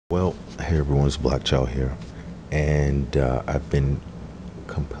Well, hey everyone, it's Black Child here, and I've been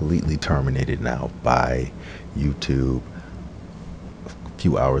completely terminated now by YouTube. A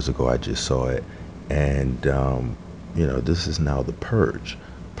few hours ago, I just saw it, and this is now the purge.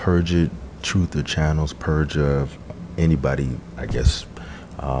 Purge it, truth of channels, purge of anybody, I guess,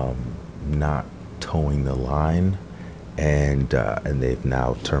 um, not towing the line, and they've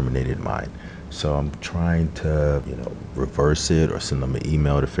now terminated mine. So I'm trying to, reverse it or send them an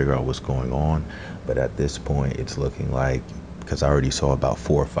email to figure out what's going on. But at this point, it's looking like, because I already saw about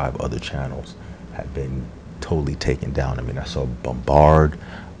 4 or 5 other channels have been totally taken down. I mean, I saw Bombard,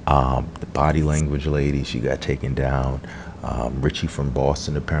 the body language lady, she got taken down. Richie from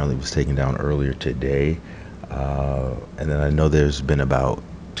Boston apparently was taken down earlier today. And then I know there's been about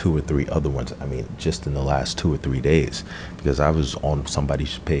 2 or 3 other ones. I mean, just in the last 2 or 3 days, because I was on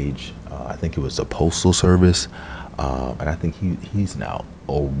somebody's page. I think it was the Postal Service, and I think he's now,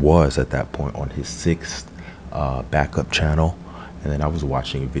 or was at that point, on his 6th backup channel. And then I was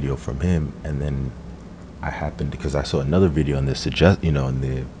watching a video from him, and then I happened, because I saw another video in the in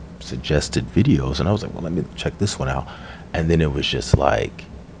the suggested videos, and I was like, well, let me check this one out. And then it was just like,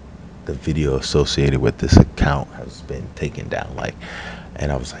 the video associated with this account has been taken down,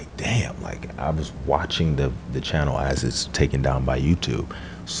 and I was like, damn, like I was watching the channel as it's taken down by YouTube.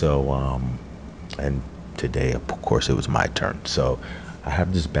 So and today, of course, it was my turn. So I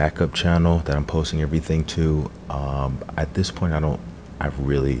have this backup channel that I'm posting everything to. At this point, I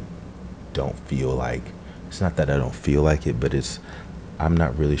really don't feel like, it's not that I don't feel like it, but I'm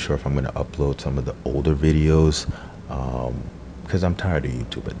not really sure if I'm going to upload some of the older videos, because I'm tired of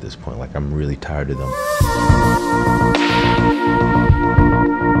YouTube at this point. Like, I'm really tired of them.